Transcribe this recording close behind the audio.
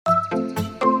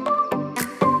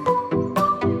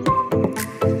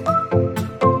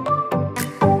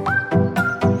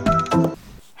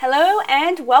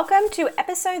welcome to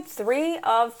episode 3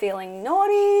 of Feeling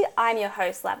Naughty. I'm your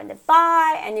host, Lavender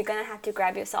Bai, and you're going to have to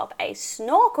grab yourself a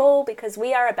snorkel because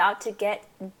we are about to get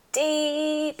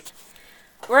deep.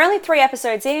 We're only 3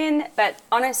 episodes in, but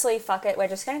honestly, fuck it, we're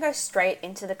just going to go straight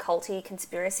into the culty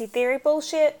conspiracy theory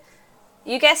bullshit.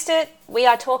 You guessed it, we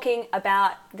are talking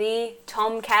about the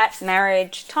Tomcat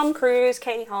marriage, Tom Cruise,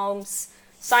 Katie Holmes,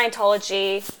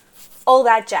 Scientology, all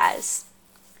that jazz.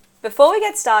 Before we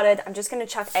get started, I'm just going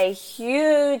to chuck a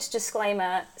huge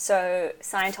disclaimer so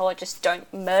Scientologists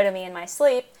don't murder me in my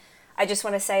sleep. I just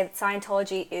want to say that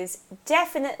Scientology is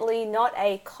definitely not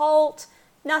a cult.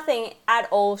 Nothing at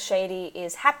all shady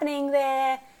is happening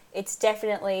there. It's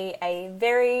definitely a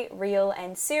very real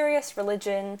and serious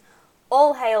religion.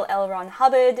 All hail L. Ron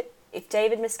Hubbard. If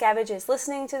David Miscavige is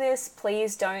listening to this,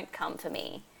 please don't come for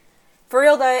me. For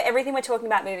real though, everything we're talking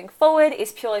about moving forward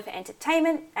is purely for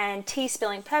entertainment and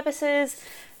tea-spilling purposes.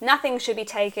 Nothing should be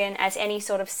taken as any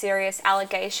sort of serious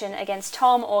allegation against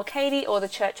Tom or Katie or the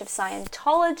Church of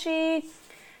Scientology.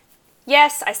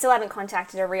 Yes, I still haven't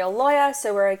contacted a real lawyer,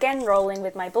 so we're again rolling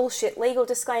with my bullshit legal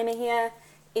disclaimer here.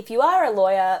 If you are a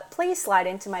lawyer, please slide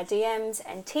into my DMs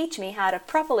and teach me how to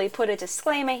properly put a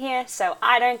disclaimer here so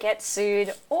I don't get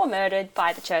sued or murdered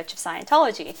by the Church of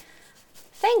Scientology.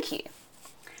 Thank you.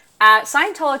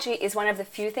 Scientology is one of the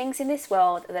few things in this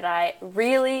world that I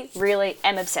really, really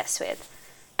am obsessed with.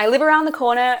 I live around the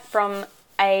corner from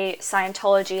a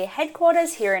Scientology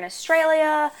headquarters here in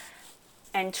Australia,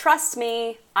 and trust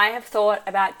me, I have thought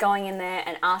about going in there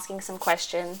and asking some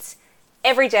questions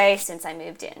every day since I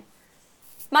moved in.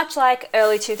 Much like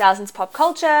early 2000s pop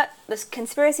culture, the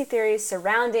conspiracy theories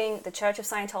surrounding the Church of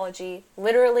Scientology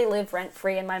literally live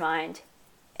rent-free in my mind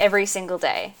every single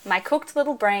day. My cooked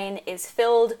little brain is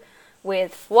filled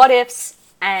with what-ifs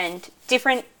and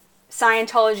different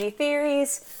Scientology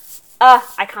theories.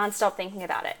 I can't stop thinking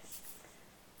about it.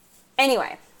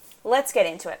 Anyway, let's get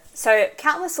into it. So,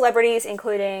 countless celebrities,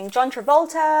 including John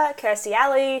Travolta, Kirstie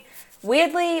Alley,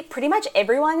 weirdly, pretty much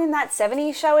everyone in that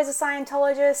 70s show is a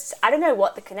Scientologist. I don't know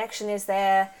what the connection is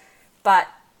there, but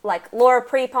like Laura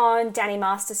Prepon, Danny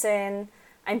Masterson,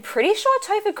 I'm pretty sure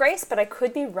Topher Grace, but I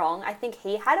could be wrong. I think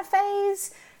he had a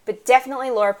phase, but definitely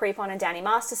Laura Prepon and Danny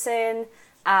Masterson,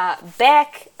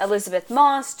 Beck, Elizabeth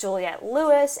Moss, Juliette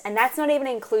Lewis, and that's not even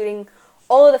including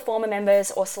all of the former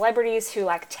members or celebrities who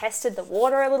like tested the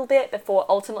water a little bit before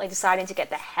ultimately deciding to get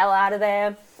the hell out of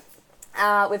there.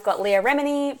 We've got Leah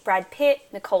Remini, Brad Pitt,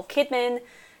 Nicole Kidman,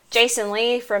 Jason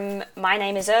Lee from My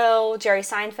Name is Earl, Jerry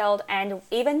Seinfeld, and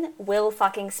even Will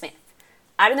fucking Smith.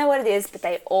 I don't know what it is, but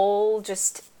they all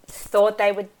just thought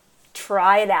they would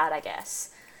try it out, I guess.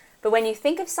 But when you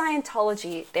think of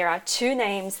Scientology, there are 2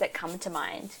 names that come to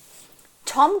mind.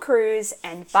 Tom Cruise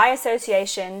and, by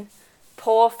association,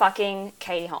 poor fucking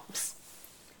Katie Holmes.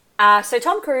 So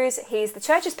Tom Cruise, he's the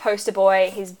church's poster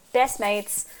boy. He's best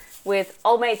mates with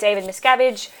old mate David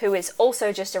Miscavige, who is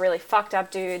also just a really fucked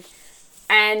up dude.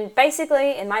 And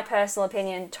basically, in my personal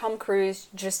opinion, Tom Cruise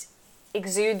just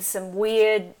exudes some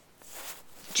weird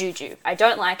juju. I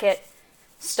don't like it.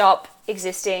 Stop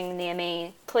existing near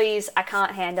me. Please, I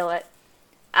can't handle it.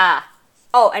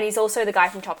 Oh, and he's also the guy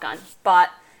from Top Gun. But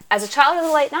as a child of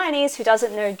the late 90s who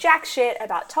doesn't know jack shit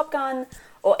about Top Gun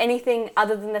or anything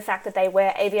other than the fact that they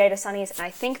wear aviator sunnies and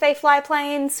I think they fly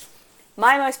planes,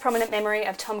 my most prominent memory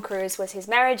of Tom Cruise was his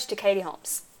marriage to Katie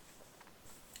Holmes.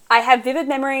 I have vivid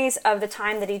memories of the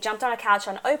time that he jumped on a couch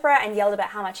on Oprah and yelled about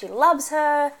how much he loves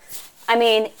her. I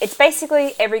mean, it's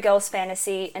basically every girl's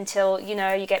fantasy until, you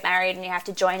get married and you have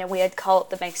to join a weird cult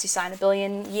that makes you sign a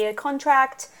billion-year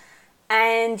contract,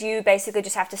 and you basically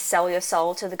just have to sell your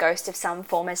soul to the ghost of some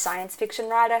former science fiction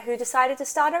writer who decided to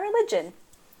start a religion.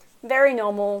 Very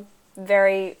normal,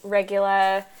 very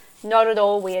regular, not at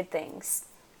all weird things.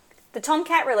 The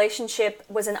Tomcat relationship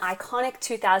was an iconic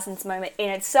 2000s moment in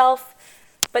itself,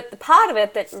 but the part of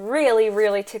it that really,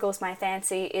 really tickles my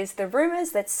fancy is the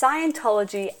rumors that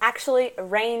Scientology actually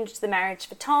arranged the marriage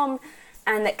for Tom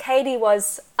and that Katie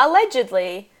was,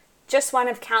 allegedly, just one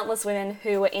of countless women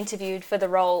who were interviewed for the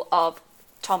role of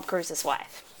Tom Cruise's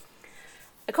wife.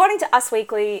 According to Us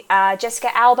Weekly,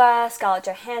 Jessica Alba, Scarlett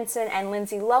Johansson, and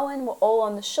Lindsay Lohan were all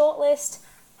on the shortlist.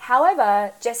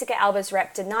 However, Jessica Alba's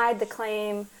rep denied the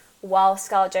claim, while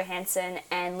Scarlett Johansson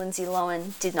and Lindsay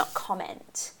Lohan did not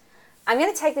comment. I'm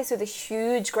going to take this with a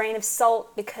huge grain of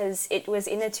salt because it was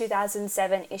in the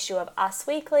 2007 issue of Us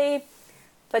Weekly,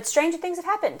 but stranger things have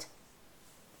happened.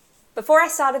 Before I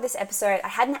started this episode, I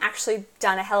hadn't actually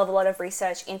done a hell of a lot of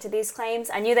research into these claims.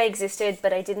 I knew they existed,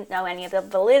 but I didn't know any of the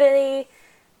validity.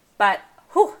 But,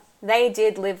 they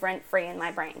did live rent-free in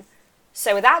my brain.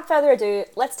 So without further ado,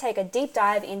 let's take a deep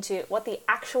dive into what the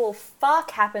actual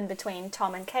fuck happened between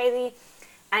Tom and Katie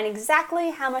and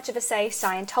exactly how much of a say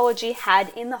Scientology had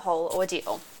in the whole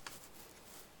ordeal.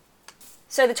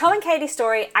 So the Tom and Katie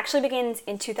story actually begins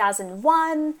in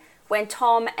 2001 when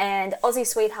Tom and Aussie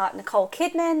sweetheart Nicole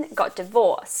Kidman got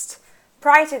divorced.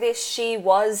 Prior to this, she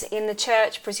was in the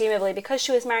church, presumably because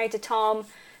she was married to Tom,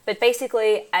 but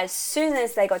basically as soon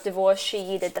as they got divorced, she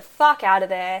yeeted the fuck out of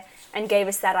there and gave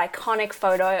us that iconic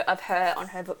photo of her on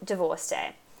her divorce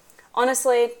day.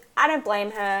 Honestly, I don't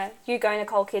blame her. You go,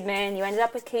 Nicole Kidman. You ended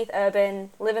up with Keith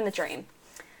Urban, living the dream.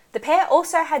 The pair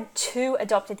also had 2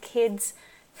 adopted kids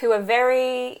who are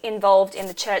very involved in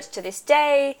the church to this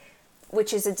day,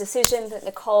 which is a decision that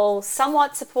Nicole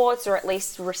somewhat supports or at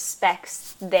least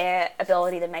respects their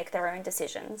ability to make their own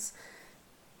decisions.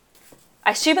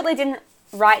 I stupidly didn't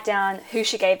write down who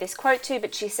she gave this quote to,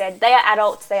 but she said, "They are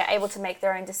adults, they are able to make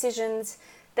their own decisions.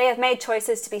 They have made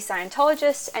choices to be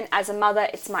Scientologists, and as a mother,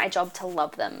 it's my job to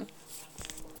love them."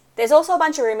 There's also a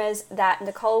bunch of rumors that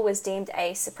Nicole was deemed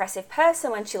a suppressive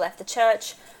person when she left the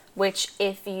church, which,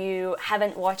 if you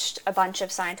haven't watched a bunch of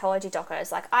Scientology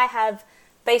docos like I have,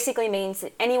 basically means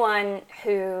that anyone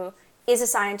who is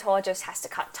a Scientologist has to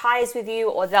cut ties with you,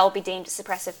 or they'll be deemed a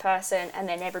suppressive person, and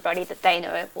then everybody that they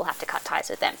know will have to cut ties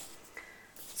with them.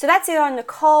 So that's it on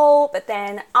Nicole, but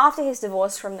then after his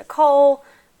divorce from Nicole,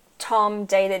 Tom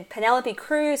dated Penelope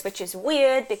Cruz, which is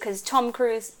weird because Tom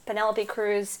Cruise, Penelope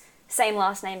Cruz, same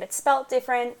last name but spelt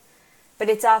different. But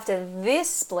it's after this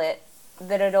split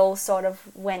that it all sort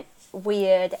of went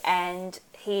weird, and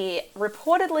he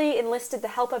reportedly enlisted the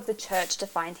help of the church to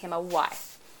find him a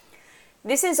wife.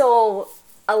 This is all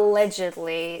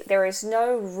allegedly. There is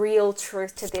no real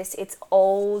truth to this. It's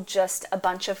all just a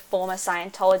bunch of former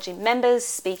Scientology members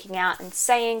speaking out and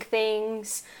saying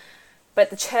things.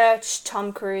 But the church,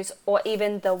 Tom Cruise, or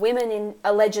even the women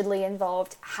allegedly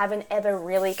involved haven't ever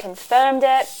really confirmed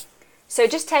it. So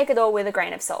just take it all with a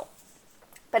grain of salt.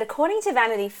 But according to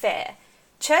Vanity Fair,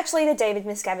 church leader David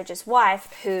Miscavige's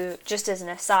wife, who, just as an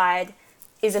aside,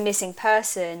 is a missing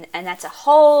person, and that's a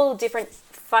whole different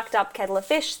fucked up kettle of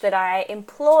fish that I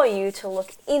implore you to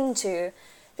look into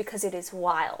because it is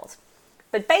wild.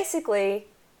 But basically,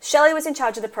 Shelley was in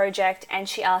charge of the project, and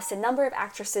she asked a number of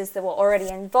actresses that were already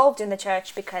involved in the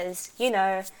church because, you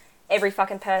know, every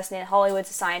fucking person in Hollywood's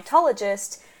a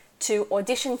Scientologist, to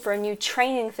audition for a new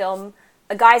training film,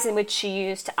 a guise in which she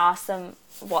used to ask them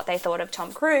what they thought of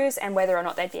Tom Cruise and whether or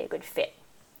not they'd be a good fit.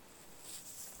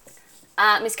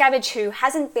 Miscavige, who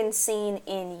hasn't been seen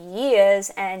in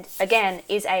years and, again,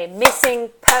 is a missing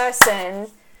person,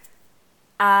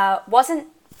 wasn't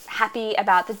happy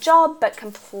about the job but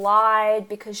complied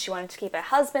because she wanted to keep her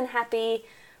husband happy,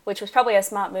 which was probably a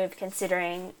smart move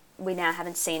considering we now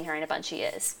haven't seen her in a bunch of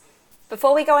years.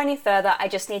 Before we go any further, I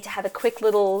just need to have a quick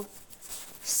little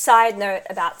side note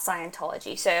about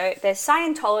Scientology. So there's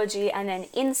Scientology, and then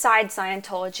inside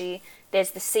Scientology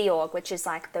there's the Sea Org, which is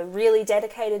like the really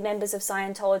dedicated members of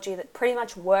Scientology that pretty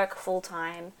much work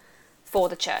full-time for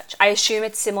the church. I assume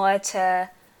it's similar to,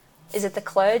 is it the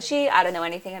clergy? I don't know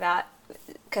anything about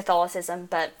Catholicism,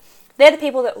 but they're the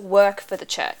people that work for the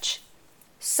church.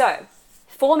 So,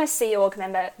 former Sea Org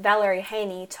member Valerie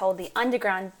Haney told the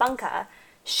Underground Bunker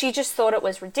she just thought it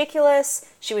was ridiculous.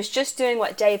 She was just doing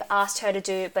what Dave asked her to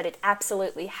do, but it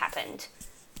absolutely happened.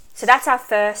 So that's our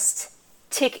first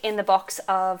tick in the box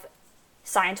of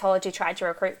Scientology tried to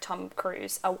recruit Tom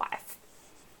Cruise a wife.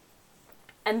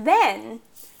 And then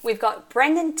we've got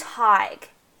Brendan Teig,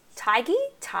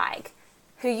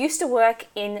 who used to work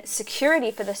in security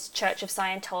for the Church of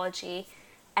Scientology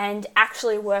and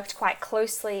actually worked quite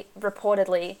closely,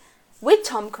 reportedly, with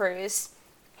Tom Cruise.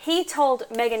 He told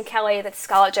Megyn Kelly that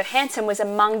Scarlett Johansson was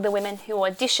among the women who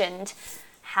auditioned.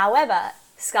 However,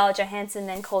 Scarlett Johansson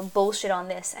then called bullshit on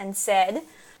this and said,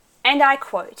 and I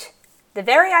quote, "The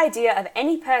very idea of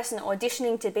any person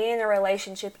auditioning to be in a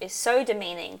relationship is so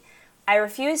demeaning. I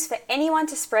refuse for anyone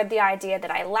to spread the idea that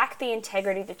I lack the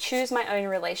integrity to choose my own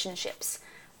relationships.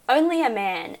 Only a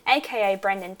man, aka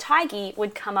Brendan Teig,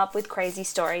 would come up with crazy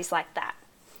stories like that."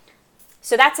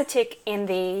 So that's a tick in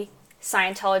the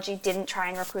Scientology didn't try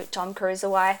and recruit Tom Cruise a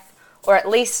wife, or at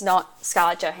least not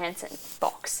Scarlett Johansson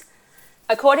box.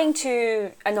 According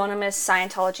to anonymous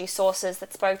Scientology sources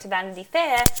that spoke to Vanity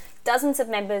Fair, dozens of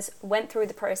members went through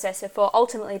the process before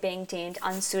ultimately being deemed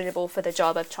unsuitable for the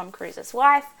job of Tom Cruise's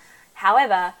wife.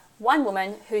 However, one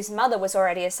woman, whose mother was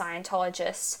already a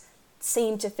Scientologist,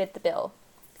 seemed to fit the bill.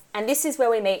 And this is where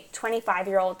we meet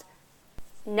 25-year-old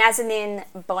Nazanin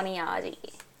Boniadi.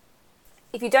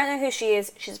 If you don't know who she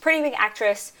is, she's a pretty big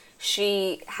actress.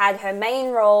 She had her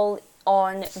main role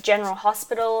on General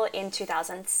Hospital in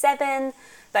 2007,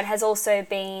 but has also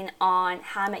been on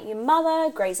How I Met Your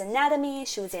Mother, Grey's Anatomy,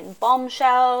 she was in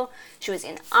Bombshell, she was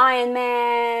in Iron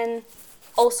Man,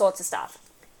 all sorts of stuff.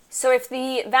 So if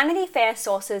the Vanity Fair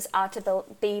sources are to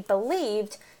be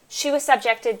believed, she was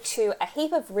subjected to a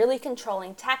heap of really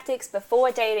controlling tactics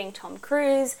before dating Tom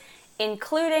Cruise,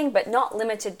 including but not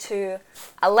limited to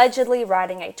allegedly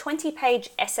writing a 20-page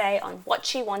essay on what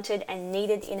she wanted and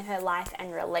needed in her life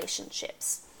and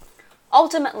relationships.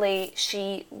 Ultimately,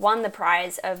 she won the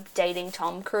prize of dating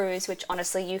Tom Cruise, which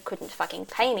honestly you couldn't fucking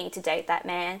pay me to date that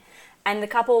man. And the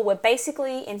couple were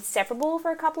basically inseparable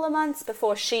for a couple of months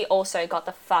before she also got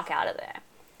the fuck out of there.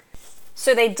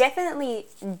 So they definitely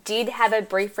did have a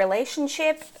brief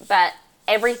relationship, but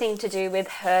everything to do with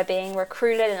her being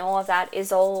recruited and all of that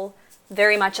is all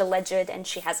very much alleged, and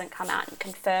she hasn't come out and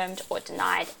confirmed or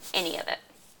denied any of it.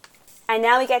 And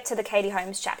now we get to the Katie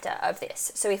Holmes chapter of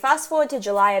this. So we fast forward to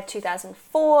July of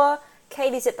 2004.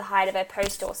 Katie's at the height of her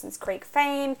post-Dawson's Creek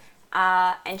fame,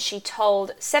 and she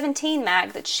told 17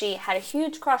 Mag that she had a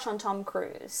huge crush on Tom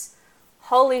Cruise.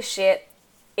 Holy shit.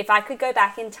 If I could go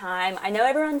back in time, I know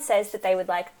everyone says that they would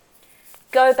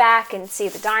go back and see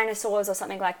the dinosaurs or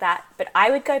something like that, but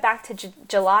I would go back to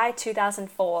July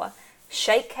 2004,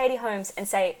 shake Katie Holmes and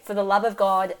say, for the love of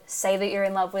God, say that you're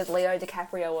in love with Leo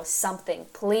DiCaprio or something,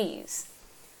 please.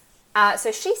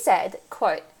 So she said,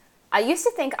 quote, I used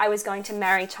to think I was going to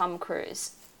marry Tom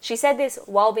Cruise. She said this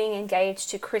while being engaged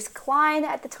to Chris Klein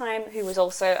at the time, who was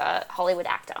also a Hollywood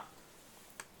actor.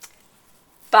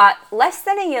 But less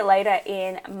than a year later,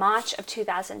 in March of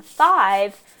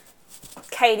 2005,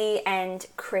 Katie and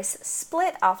Chris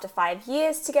split after 5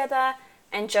 years together,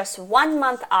 and just 1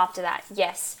 month after that,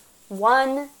 yes,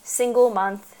 1 single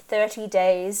month, 30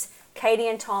 days, Katie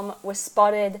and Tom were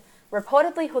spotted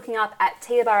reportedly hooking up at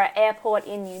Teterboro Airport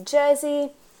in New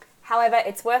Jersey. However,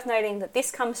 it's worth noting that this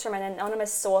comes from an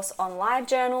anonymous source on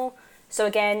LiveJournal, so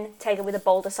again, take it with a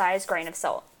boulder-sized grain of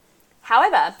salt.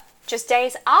 However, just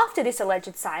days after this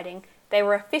alleged sighting, they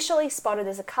were officially spotted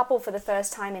as a couple for the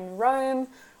first time in Rome,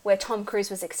 where Tom Cruise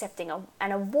was accepting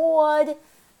an award,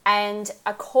 and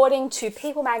according to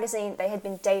People magazine, they had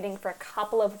been dating for a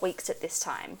couple of weeks at this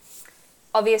time.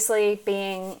 Obviously,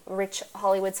 being rich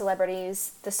Hollywood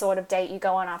celebrities, the sort of date you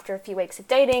go on after a few weeks of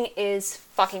dating is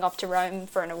fucking off to Rome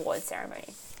for an award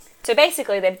ceremony. So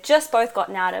basically, they've just both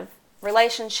gotten out of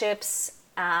relationships.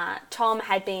 Tom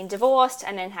had been divorced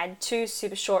and then had 2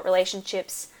 super short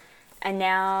relationships, and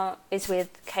now is with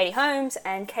Katie Holmes,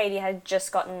 and Katie had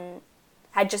just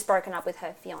broken up with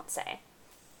her fiance.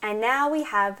 And now we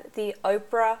have the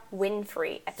Oprah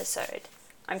Winfrey episode.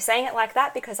 I'm saying it like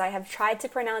that because I have tried to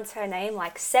pronounce her name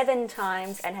 7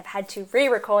 times and have had to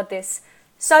re-record this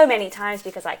so many times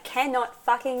because I cannot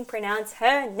fucking pronounce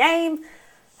her name.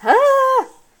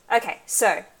 Okay,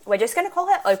 so we're just going to call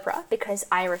her Oprah because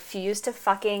I refuse to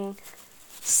fucking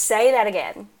say that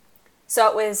again. So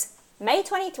it was May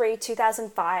 23,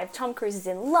 2005. Tom Cruise is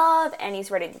in love and he's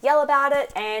ready to yell about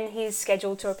it, and he's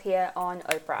scheduled to appear on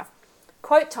Oprah.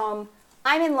 Quote Tom,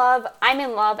 I'm in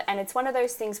love, and it's one of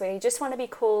those things where you just want to be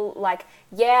cool,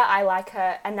 yeah, I like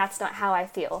her, and that's not how I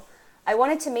feel. I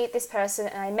wanted to meet this person,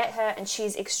 and I met her, and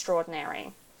she's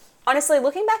extraordinary. Honestly,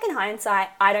 looking back in hindsight,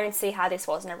 I don't see how this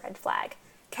wasn't a red flag.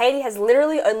 Katie has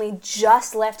literally only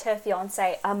just left her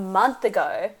fiancé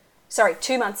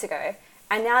 2 months ago,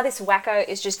 and now this wacko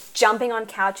is just jumping on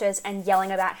couches and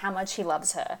yelling about how much he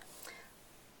loves her.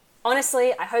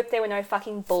 Honestly, I hope there were no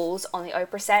fucking bulls on the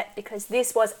Oprah set, because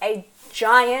this was a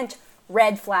giant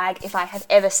red flag if I have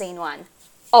ever seen one.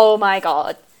 Oh my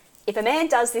God. If a man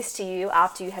does this to you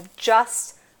after you have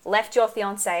just left your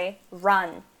fiancé,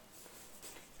 run.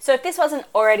 So if this wasn't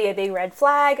already a big red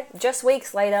flag, just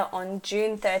weeks later on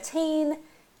June 13,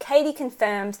 Katie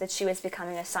confirmed that she was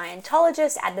becoming a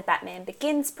Scientologist at the Batman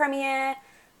Begins premiere,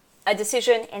 a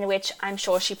decision in which I'm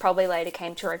sure she probably later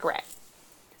came to regret.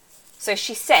 So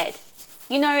she said,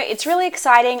 it's really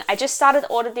exciting. I just started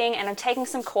auditing and I'm taking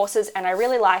some courses and I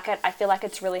really like it. I feel like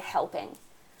it's really helping.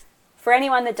 For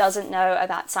anyone that doesn't know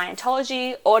about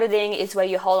Scientology, auditing is where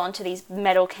you hold on to these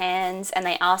metal cans and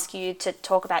they ask you to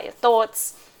talk about your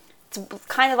thoughts. It's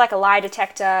kind of like a lie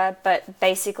detector, but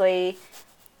basically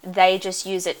they just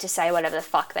use it to say whatever the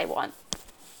fuck they want.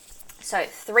 So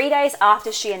 3 days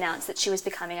after she announced that she was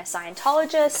becoming a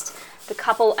Scientologist, the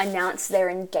couple announced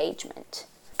their engagement.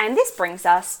 And this brings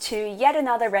us to yet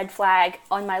another red flag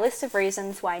on my list of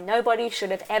reasons why nobody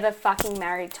should have ever fucking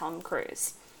married Tom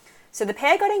Cruise. So the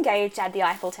pair got engaged at the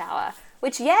Eiffel Tower,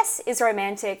 which yes, is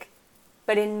romantic,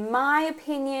 but in my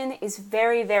opinion is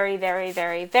very, very, very,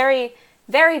 very, very,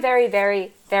 very, very,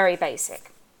 very, very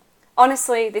basic.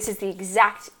 Honestly, this is the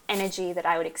exact energy that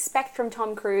I would expect from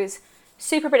Tom Cruise.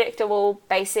 Super predictable,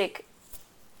 basic.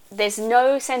 There's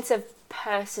no sense of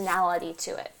personality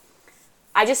to it.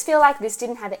 I just feel like this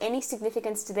didn't have any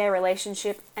significance to their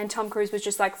relationship, and Tom Cruise was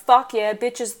just like, fuck yeah,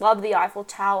 bitches love the Eiffel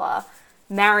Tower.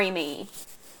 Marry me.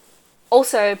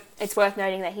 Also, it's worth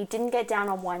noting that he didn't get down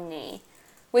on one knee,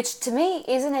 which to me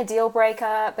isn't a deal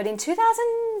breaker, but in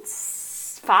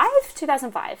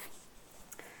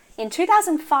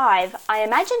 2005, I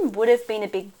imagine would have been a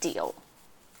big deal.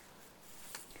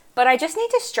 But I just need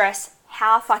to stress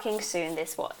how fucking soon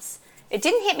this was. It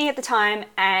didn't hit me at the time,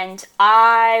 and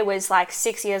I was like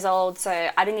 6 years old, so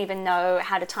I didn't even know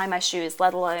how to tie my shoes,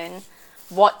 let alone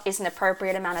what is an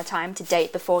appropriate amount of time to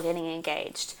date before getting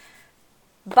engaged.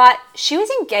 But she was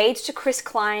engaged to Chris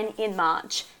Klein in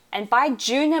March, and by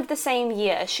June of the same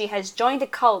year, she has joined a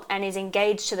cult and is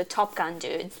engaged to the Top Gun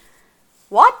dude.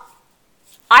 What?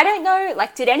 I don't know,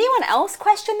 like, did anyone else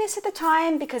question this at the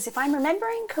time? Because if I'm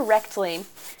remembering correctly,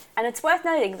 and it's worth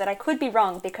noting that I could be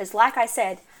wrong because, like I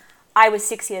said, I was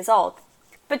 6 years old.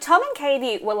 But Tom and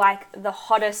Katie were like the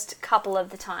hottest couple of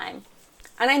the time.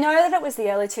 And I know that it was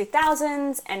the early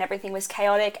 2000s and everything was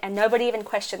chaotic and nobody even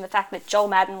questioned the fact that Joel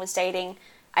Madden was dating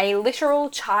a literal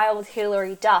child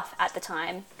Hilary Duff at the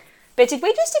time. But did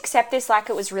we just accept this like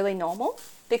it was really normal?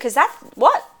 Because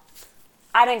what?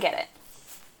 I don't get it.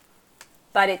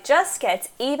 But it just gets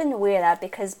even weirder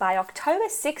because by October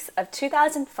 6th of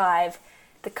 2005,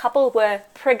 the couple were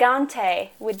pregante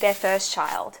with their first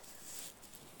child.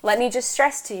 Let me just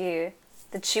stress to you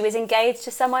that she was engaged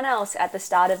to someone else at the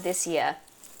start of this year.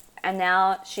 And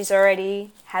now she's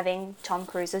already having Tom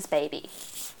Cruise's baby.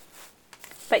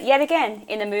 But yet again,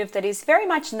 in a move that is very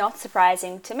much not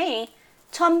surprising to me,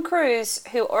 Tom Cruise,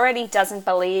 who already doesn't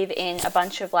believe in a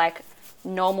bunch of like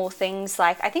normal things,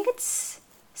 like I think it's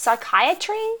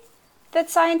psychiatry that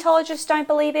Scientologists don't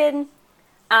believe in.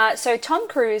 So Tom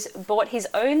Cruise bought his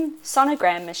own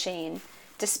sonogram machine,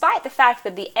 despite the fact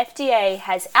that the FDA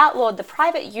has outlawed the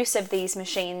private use of these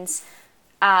machines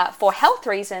for health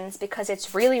reasons because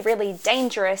it's really, really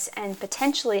dangerous and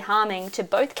potentially harming to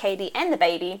both Katie and the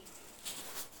baby.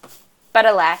 But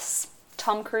alas,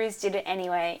 Tom Cruise did it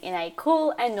anyway in a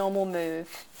cool and normal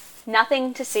move.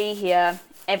 Nothing to see here.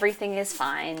 Everything is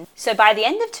fine. So by the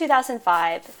end of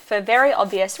 2005, for very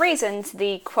obvious reasons,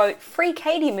 the quote, Free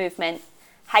Katie movement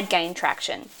had gained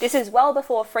traction. This is well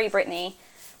before Free Britney,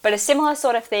 but a similar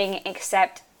sort of thing,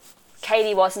 except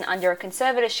Katie wasn't under a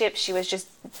conservatorship. She was just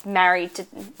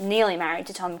nearly married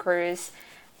to Tom Cruise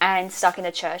and stuck in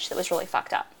a church that was really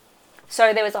fucked up.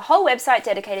 So there was a whole website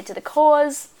dedicated to the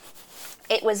cause.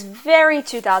 It was very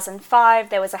 2005.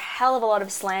 There was a hell of a lot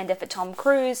of slander for Tom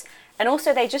Cruise. And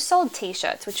also they just sold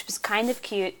t-shirts, which was kind of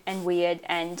cute and weird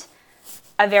and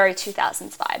a very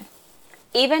 2000s vibe.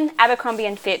 Even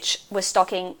Abercrombie & Fitch was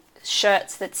stocking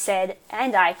shirts that said,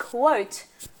 and I quote,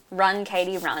 "Run,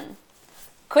 Katie, run."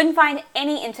 Couldn't find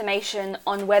any information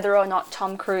on whether or not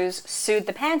Tom Cruise sued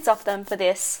the pants off them for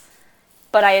this,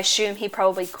 but I assume he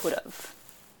probably could have.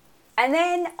 And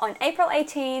then on April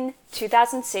 18,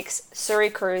 2006,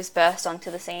 Suri Cruise burst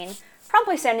onto the scene,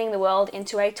 promptly sending the world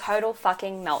into a total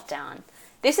fucking meltdown.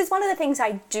 This is one of the things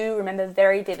I do remember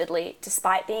very vividly,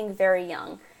 despite being very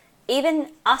young.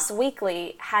 Even Us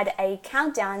Weekly had a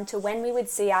countdown to when we would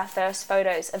see our first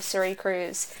photos of Suri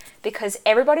Cruise, because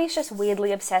everybody's just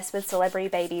weirdly obsessed with celebrity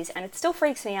babies, and it still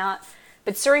freaks me out,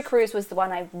 but Suri Cruise was the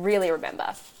one I really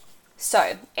remember.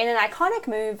 So, in an iconic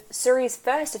move, Suri's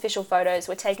first official photos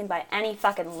were taken by Annie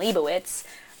fucking Leibovitz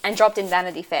and dropped in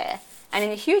Vanity Fair. And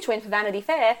in a huge win for Vanity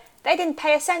Fair, they didn't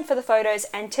pay a cent for the photos,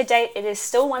 and to date it is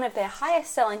still one of their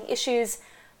highest selling issues,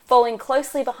 falling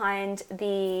closely behind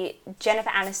the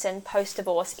Jennifer Aniston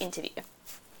post-divorce interview.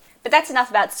 But that's enough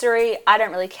about Suri. I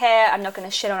don't really care. I'm not going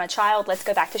to shit on a child. Let's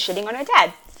go back to shitting on her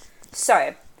dad.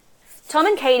 So, Tom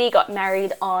and Katie got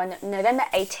married on November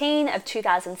 18 of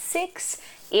 2006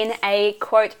 in a,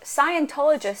 quote,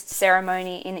 Scientologist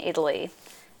ceremony in Italy.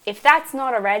 If that's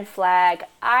not a red flag,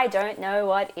 I don't know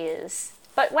what is.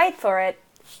 But wait for it.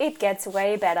 It gets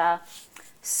way better.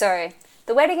 So,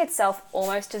 the wedding itself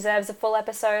almost deserves a full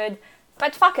episode,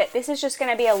 but fuck it, this is just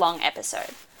going to be a long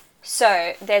episode.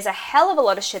 So, there's a hell of a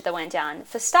lot of shit that went down.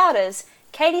 For starters,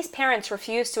 Katie's parents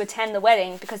refused to attend the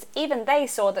wedding because even they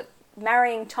saw that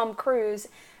marrying Tom Cruise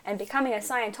and becoming a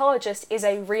Scientologist is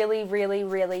a really, really,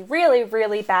 really, really,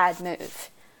 really bad move.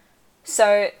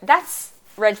 So, that's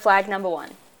red flag number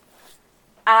one.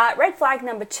 Red flag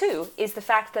number two is the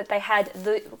fact that they had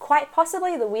quite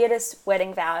possibly the weirdest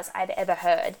wedding vows I've ever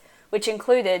heard, which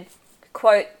included,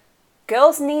 quote,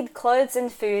 girls need clothes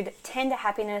and food, tender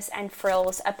happiness and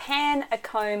frills, a pan, a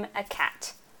comb, a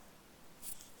cat.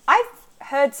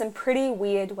 heard some pretty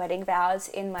weird wedding vows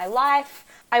in my life.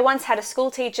 I once had a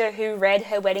school teacher who read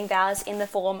her wedding vows in the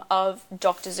form of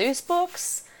Dr. Seuss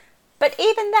books, but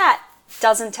even that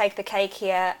doesn't take the cake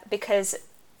here because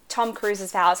Tom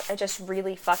Cruise's vows are just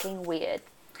really fucking weird.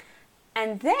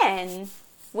 And then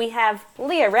we have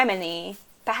Leah Remini,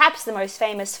 perhaps the most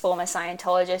famous former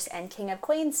Scientologist and King of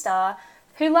Queens star,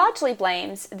 who largely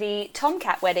blames the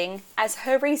Tomcat wedding as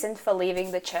her reason for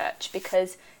leaving the church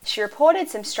because she reported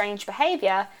some strange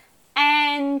behaviour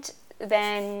and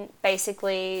then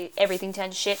basically everything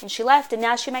turned to shit and she left, and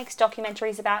now she makes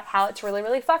documentaries about how it's really,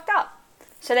 really fucked up.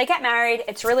 So they get married,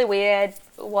 it's really weird,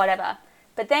 whatever.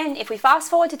 But then if we fast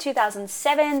forward to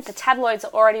 2007, the tabloids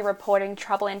are already reporting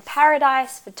trouble in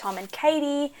paradise for Tom and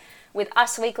Katie, with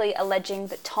Us Weekly alleging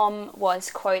that Tom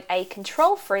was, quote, a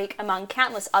control freak among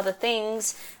countless other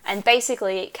things, and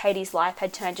basically Katie's life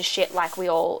had turned to shit like we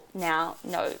all now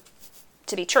know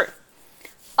to be true.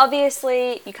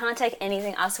 Obviously, you can't take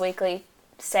anything Us Weekly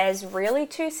says really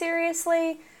too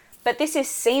seriously, but this is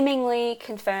seemingly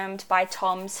confirmed by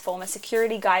Tom's former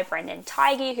security guy, Brendan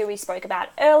Tighe, who we spoke about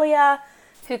earlier,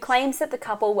 who claims that the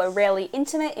couple were rarely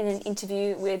intimate in an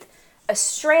interview with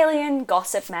Australian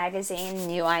gossip magazine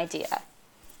New Idea.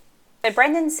 So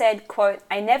Brendan said, quote,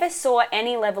 I never saw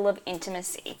any level of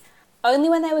intimacy, only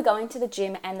when they were going to the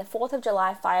gym and the 4th of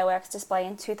July fireworks display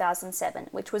in 2007,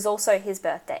 which was also his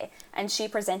birthday, and she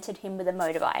presented him with a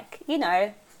motorbike. You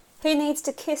know, who needs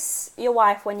to kiss your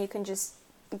wife when you can just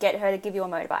get her to give you a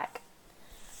motorbike?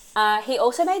 He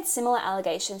also made similar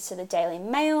allegations to the Daily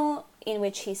Mail, in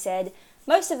which he said,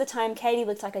 most of the time, Katie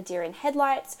looked like a deer in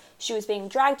headlights. She was being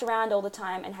dragged around all the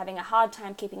time and having a hard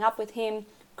time keeping up with him.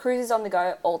 Cruises on the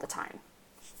go all the time.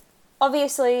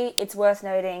 Obviously, it's worth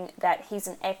noting that he's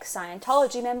an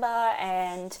ex-Scientology member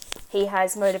and he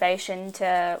has motivation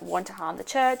to want to harm the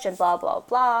church and blah, blah,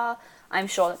 blah. I'm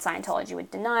sure that Scientology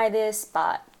would deny this,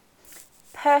 but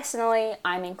personally,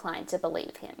 I'm inclined to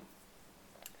believe him.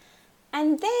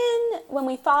 And then, when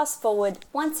we fast forward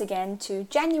once again to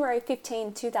January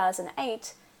 15,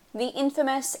 2008, the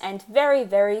infamous and very,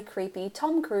 very creepy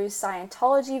Tom Cruise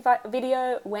Scientology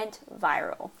video went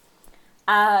viral.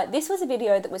 This was a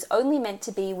video that was only meant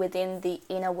to be within the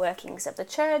inner workings of the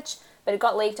church, but it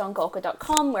got leaked on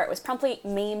Gawker.com where it was promptly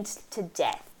memed to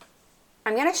death.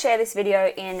 I'm going to share this video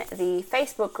in the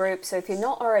Facebook group, so if you're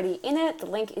not already in it, the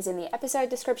link is in the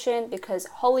episode description because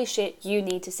holy shit, you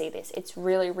need to see this. It's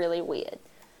really, really weird.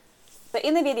 But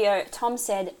in the video, Tom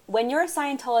said, when you're a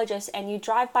Scientologist and you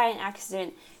drive by an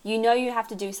accident, you know you have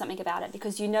to do something about it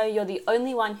because you know you're the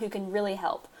only one who can really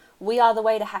help. We are the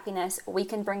way to happiness. We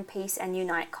can bring peace and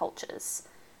unite cultures.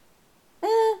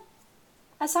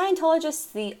 Are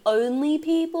Scientologists the only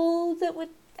people that would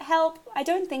help? I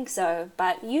don't think so,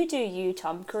 but you do you,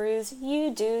 Tom Cruise. You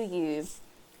do you.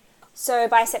 So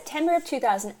by September of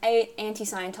 2008,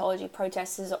 anti-Scientology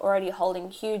protesters are already holding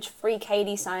huge Free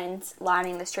Katie signs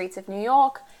lining the streets of New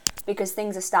York because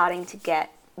things are starting to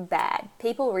get bad.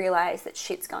 People realize that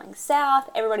shit's going south.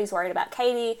 Everybody's worried about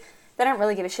Katie. They don't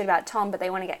really give a shit about Tom, but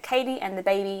they want to get Katie and the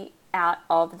baby out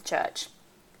of the church.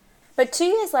 But 2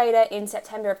 years later, in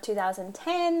September of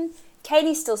 2010,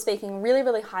 Katie's still speaking really,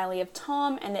 really highly of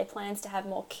Tom and their plans to have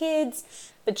more kids,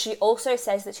 but she also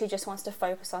says that she just wants to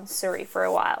focus on Suri for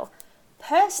a while.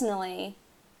 Personally,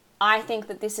 I think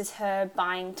that this is her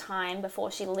buying time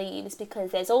before she leaves because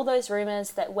there's all those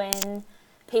rumors that when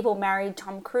people married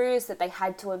Tom Cruise that they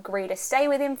had to agree to stay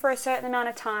with him for a certain amount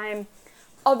of time.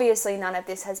 Obviously, none of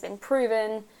this has been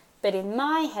proven, but in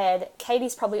my head,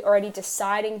 Katie's probably already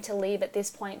deciding to leave at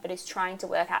this point, but is trying to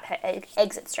work out her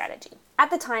exit strategy. At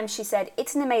the time, she said,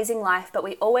 it's an amazing life, but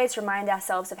we always remind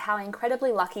ourselves of how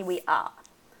incredibly lucky we are.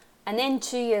 And then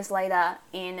 2 years later,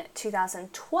 in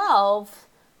 2012,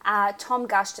 Tom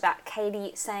gushed about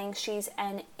Katie, saying she's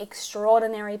an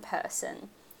extraordinary person.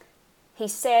 He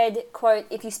said, quote,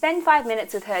 if you spend 5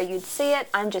 minutes with her, you'd see it.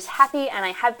 I'm just happy, and I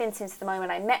have been since the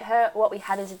moment I met her. What we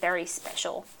had is very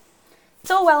special.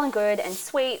 It's all well and good and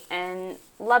sweet and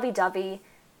lovey-dovey,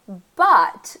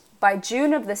 but by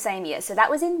June of the same year, so that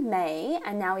was in May,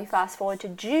 and now we fast forward to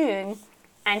June,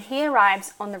 and he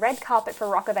arrives on the red carpet for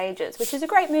Rock of Ages, which is a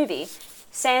great movie,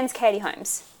 sans Katie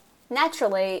Holmes.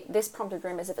 Naturally, this prompted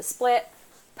rumors of a split.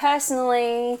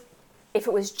 Personally, if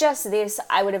it was just this,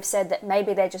 I would have said that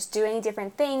maybe they're just doing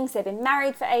different things. They've been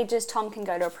married for ages. Tom can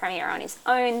go to a premiere on his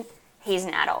own. He's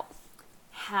an adult.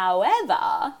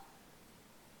 However,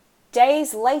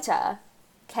 days later,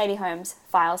 Katie Holmes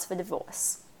files for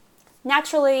divorce.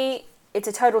 Naturally, it's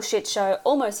a total shit show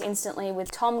almost instantly, with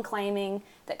Tom claiming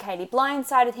that Katie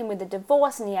blindsided him with the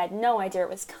divorce and he had no idea it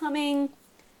was coming.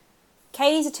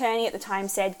 Katie's attorney at the time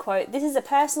said, quote, "This is a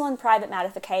personal and private matter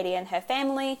for Katie and her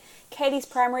family. Katie's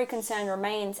primary concern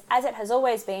remains, as it has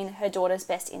always been, her daughter's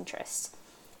best interest."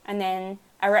 And then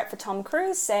a rep for Tom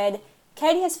Cruise said,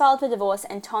 "Katie has filed for divorce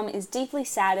and Tom is deeply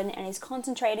saddened and is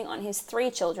concentrating on his 3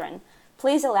 children.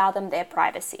 Please allow them their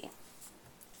privacy."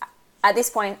 At this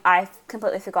point, I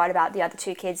completely forgot about the other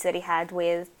 2 kids that he had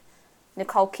with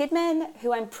Nicole Kidman,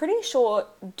 who I'm pretty sure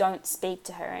don't speak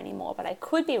to her anymore, but I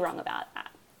could be wrong about that.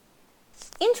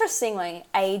 Interestingly,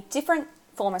 a different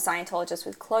former Scientologist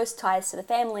with close ties to the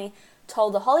family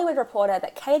told The Hollywood Reporter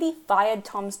that Katie fired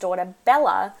Tom's daughter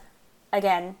Bella,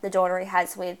 again, the daughter he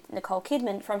has with Nicole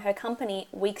Kidman, from her company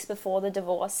weeks before the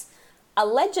divorce,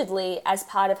 allegedly as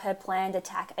part of her planned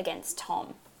attack against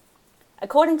Tom.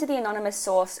 According to the anonymous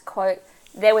source, quote,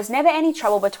 "There was never any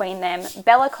trouble between them.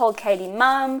 Bella called Katie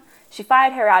mum. She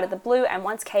fired her out of the blue, and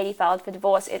once Katie filed for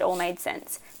divorce, it all made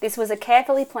sense. This was a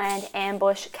carefully planned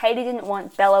ambush. Katie didn't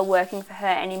want Bella working for her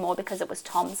anymore because it was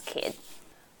Tom's kid."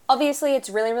 Obviously, it's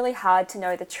really, really hard to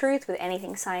know the truth with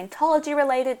anything Scientology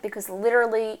related because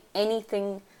literally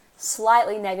anything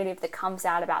slightly negative that comes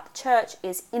out about the church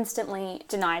is instantly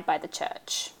denied by the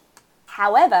church.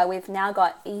 However, we've now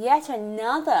got yet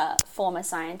another former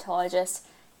Scientologist,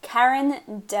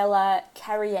 Karen Della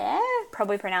Carriere,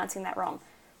 probably pronouncing that wrong,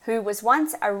 who was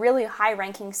once a really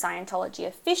high-ranking Scientology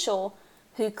official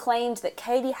who claimed that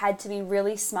Katie had to be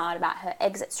really smart about her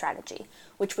exit strategy,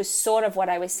 which was sort of what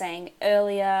I was saying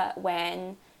earlier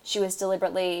when she was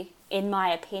deliberately, in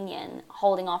my opinion,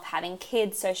 holding off having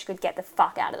kids so she could get the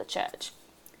fuck out of the church.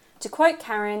 To quote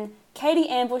Karen, "Katie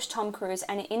ambushed Tom Cruise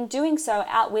and in doing so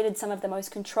outwitted some of the most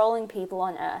controlling people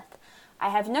on earth. I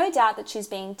have no doubt that she's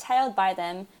being tailed by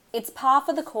them. It's par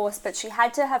for the course, but she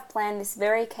had to have planned this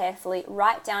very carefully,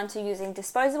 right down to using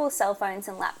disposable cell phones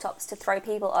and laptops to throw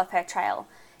people off her trail.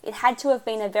 It had to have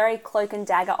been a very cloak and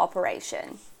dagger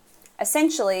operation."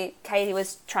 Essentially, Katie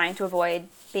was trying to avoid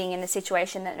being in the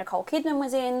situation that Nicole Kidman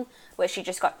was in, where she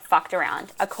just got fucked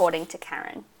around, according to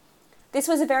Karen. "This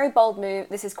was a very bold move,"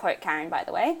 this is quote Karen, by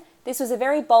the way, "This was a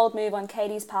very bold move on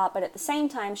Katie's part, but at the same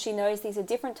time, she knows these are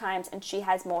different times and she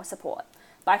has more support.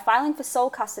 By filing for sole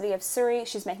custody of Suri,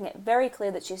 she's making it very clear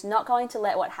that she's not going to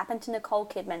let what happened to Nicole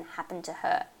Kidman happen to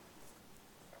her."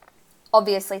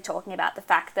 Obviously talking about the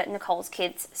fact that Nicole's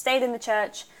kids stayed in the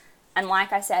church, and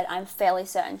like I said, I'm fairly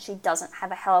certain she doesn't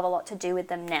have a hell of a lot to do with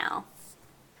them now.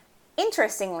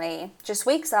 Interestingly, just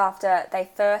weeks after they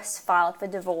first filed for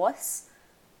divorce,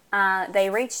 they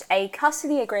reached a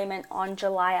custody agreement on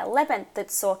July 11th that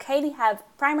saw Katie have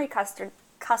primary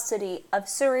custody of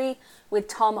Suri, with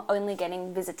Tom only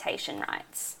getting visitation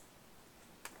rights.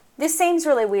 This seems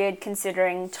really weird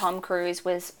considering Tom Cruise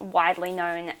was widely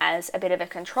known as a bit of a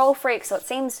control freak, so it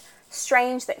seems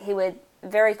strange that he would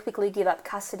very quickly give up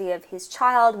custody of his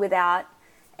child without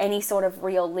any sort of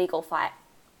real legal fight.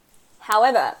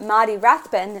 However, Marty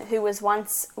Rathbun, who was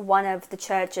once one of the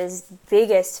church's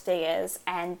biggest figures,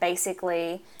 and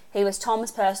basically he was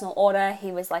Tom's personal order,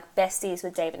 he was like besties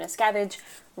with David Miscavige,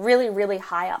 really, really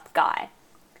high up guy.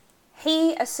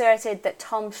 He asserted that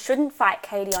Tom shouldn't fight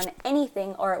Katie on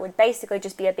anything or it would basically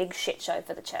just be a big shit show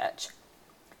for the church.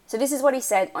 So this is what he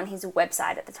said on his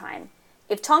website at the time.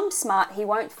 "If Tom's smart, he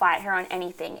won't fight her on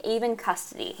anything, even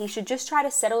custody. He should just try to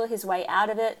settle his way out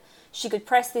of it. She could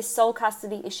press this sole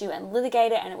custody issue and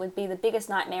litigate it, and it would be the biggest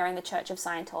nightmare in the Church of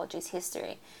Scientology's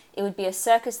history. It would be a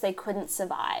circus they couldn't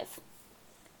survive."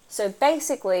 So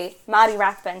basically, Marty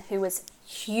Rathbun, who was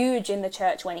huge in the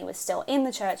church when he was still in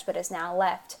the church but has now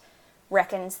left,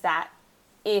 reckons that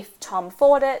if Tom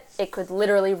fought it, it could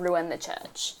literally ruin the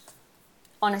church.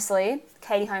 Honestly,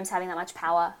 Katie Holmes having that much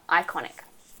power, iconic.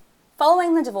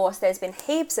 Following the divorce, there's been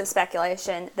heaps of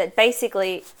speculation that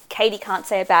basically Katie can't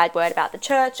say a bad word about the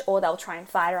church or they'll try and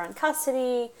fight her on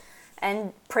custody,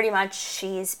 and pretty much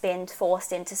she's been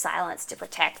forced into silence to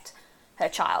protect her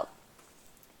child.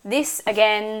 This,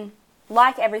 again,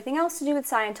 like everything else to do with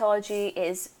Scientology,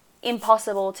 is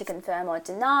impossible to confirm or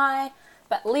deny,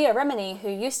 but Leah Remini, who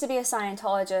used to be a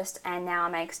Scientologist and now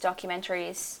makes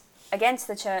documentaries against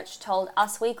the church, told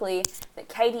Us Weekly that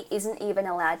Katie isn't even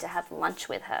allowed to have lunch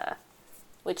with her,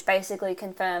 which basically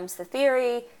confirms the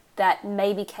theory that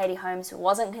maybe Katie Holmes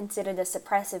wasn't considered a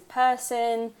suppressive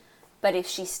person, but if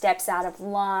she steps out of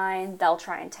line, they'll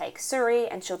try and take Suri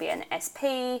and she'll be an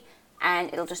SP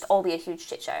and it'll just all be a huge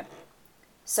shit show.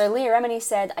 So Leah Remini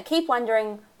said, "I keep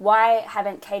wondering why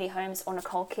haven't Katie Holmes or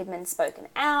Nicole Kidman spoken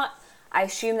out? I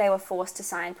assume they were forced to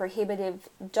sign prohibitive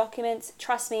documents.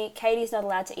 Trust me, Katie's not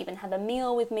allowed to even have a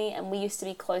meal with me and we used to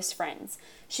be close friends.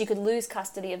 She could lose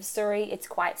custody of Suri. It's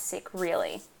quite sick,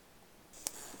 really."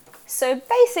 So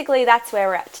basically that's where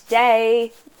we're at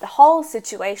today. The whole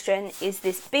situation is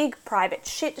this big private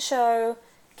shit show.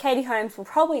 Katie Holmes will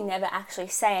probably never actually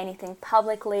say anything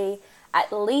publicly,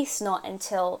 at least not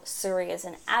until Suri is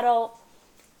an adult.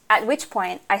 At which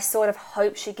point, I sort of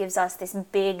hope she gives us this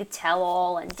big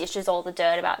tell-all and dishes all the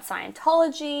dirt about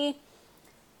Scientology.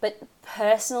 But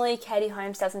personally, Katie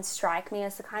Holmes doesn't strike me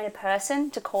as the kind of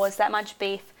person to cause that much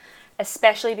beef,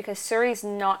 especially because Suri's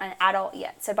not an adult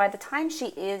yet. So by the time she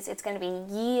is, it's going to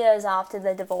be years after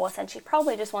the divorce, and she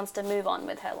probably just wants to move on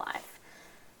with her life.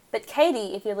 But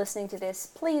Katie, if you're listening to this,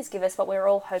 please give us what we're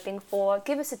all hoping for.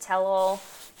 Give us a tell-all,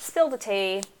 spill the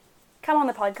tea, come on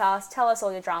the podcast, tell us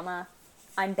all your drama.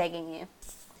 I'm begging you.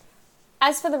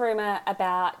 As for the rumour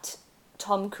about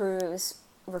Tom Cruise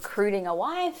recruiting a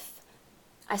wife,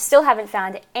 I still haven't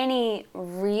found any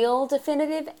real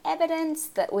definitive evidence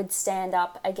that would stand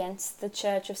up against the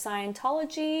Church of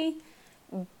Scientology,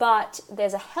 but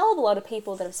there's a hell of a lot of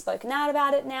people that have spoken out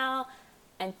about it now,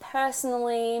 and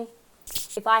personally,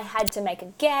 if I had to make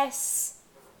a guess,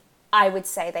 I would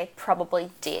say they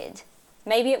probably did.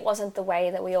 Maybe it wasn't the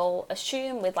way that we all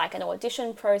assume with like an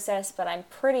audition process, but I'm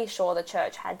pretty sure the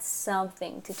church had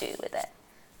something to do with it.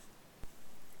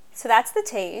 So that's the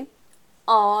tea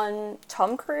on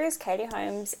Tom Cruise, Katie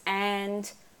Holmes,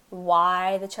 and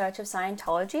why the Church of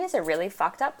Scientology is a really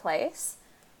fucked up place.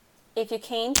 If you're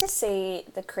keen to see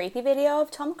the creepy video of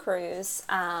Tom Cruise,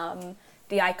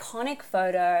 the iconic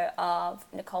photo of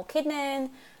Nicole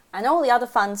Kidman, and all the other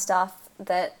fun stuff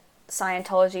that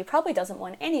Scientology probably doesn't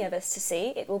want any of us to see,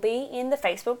 it will be in the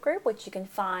Facebook group, which you can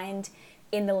find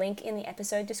in the link in the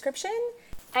episode description.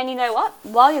 And you know what?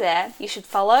 While you're there, you should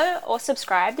follow or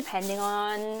subscribe depending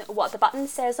on what the button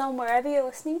says on wherever you're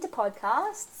listening to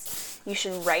podcasts. You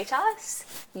should rate us,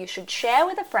 you should share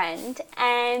with a friend,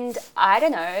 and I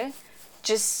don't know,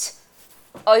 just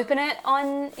open it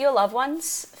on your loved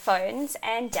ones' phones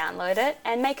and download it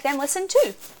and make them listen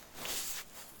too.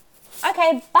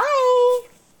 Okay, bye!